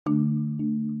You're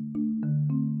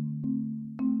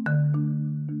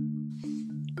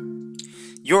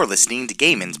listening to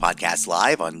Gaiman's Podcast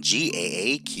Live on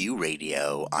GAAQ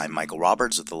Radio. I'm Michael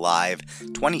Roberts with the live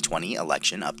 2020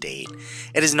 election update.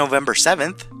 It is November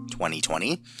 7th,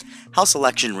 2020. House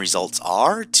election results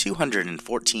are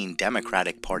 214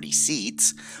 Democratic Party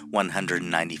seats,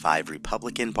 195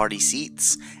 Republican Party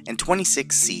seats, and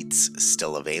 26 seats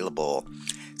still available.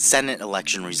 Senate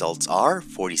election results are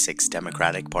 46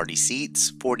 Democratic Party seats,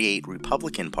 48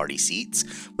 Republican Party seats,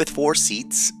 with 4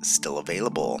 seats still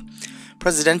available.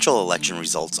 Presidential election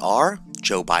results are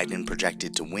Joe Biden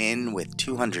projected to win with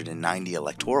 290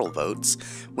 electoral votes,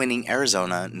 winning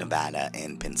Arizona, Nevada,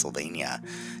 and Pennsylvania.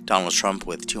 Donald Trump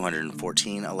with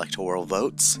 214 electoral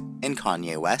votes, and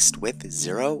Kanye West with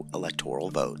 0 electoral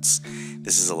votes.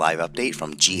 This is a live update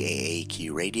from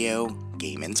GAAQ Radio,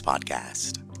 Gaiman's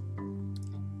Podcast.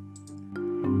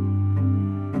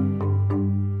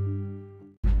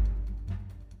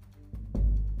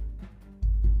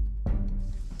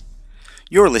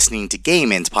 You're listening to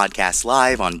Gaiman's Podcast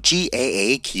Live on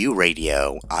GAAQ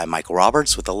Radio. I'm Michael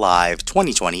Roberts with a live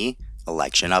 2020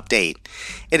 election update.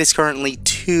 It is currently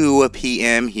 2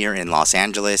 p.m. here in Los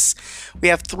Angeles. We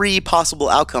have 3 possible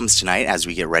outcomes tonight as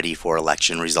we get ready for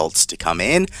election results to come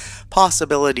in.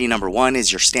 Possibility number 1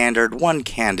 is your standard. One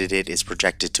candidate is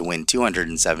projected to win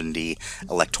 270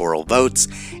 electoral votes,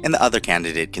 and the other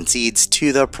candidate concedes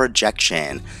to the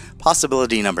projection.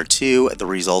 Possibility number 2, the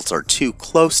results are too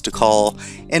close to call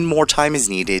and more time is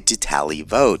needed to tally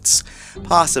votes.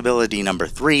 Possibility number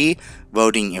 3,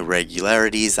 voting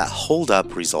irregularities that hold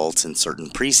up results in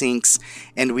certain precincts,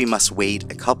 and we must wait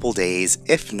a couple days,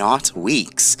 if not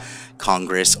weeks.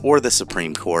 Congress or the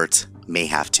Supreme Court may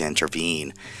have to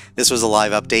intervene. This was a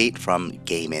live update from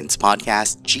Gaiman's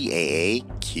Podcast,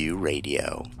 GAAQ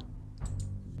Radio.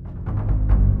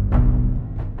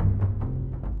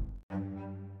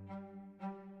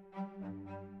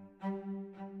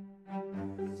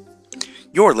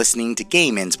 You're listening to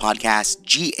Gaiman's Podcast,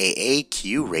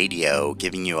 GAAQ Radio,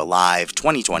 giving you a live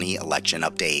 2020 election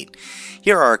update.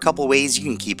 Here are a couple ways you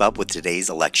can keep up with today's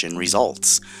election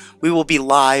results. We will be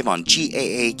live on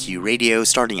GAAQ Radio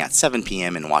starting at 7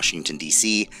 p.m. in Washington,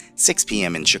 D.C., 6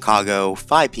 p.m. in Chicago,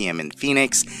 5 p.m. in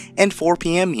Phoenix, and 4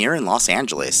 p.m. here in Los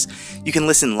Angeles. You can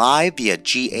listen live via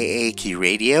GAAQ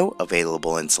Radio,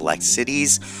 available in select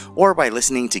cities, or by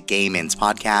listening to Gaiman's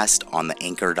Podcast on the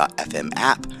Anchor.fm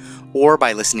app, or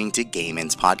by listening to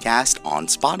Gaiman's Podcast on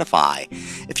Spotify.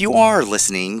 If you are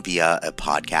listening via a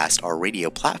podcast or radio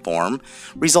platform,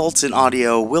 results in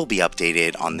audio will be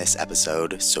updated on this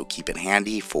episode, so keep it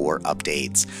handy for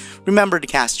updates. Remember to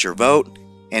cast your vote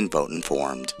and vote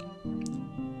informed.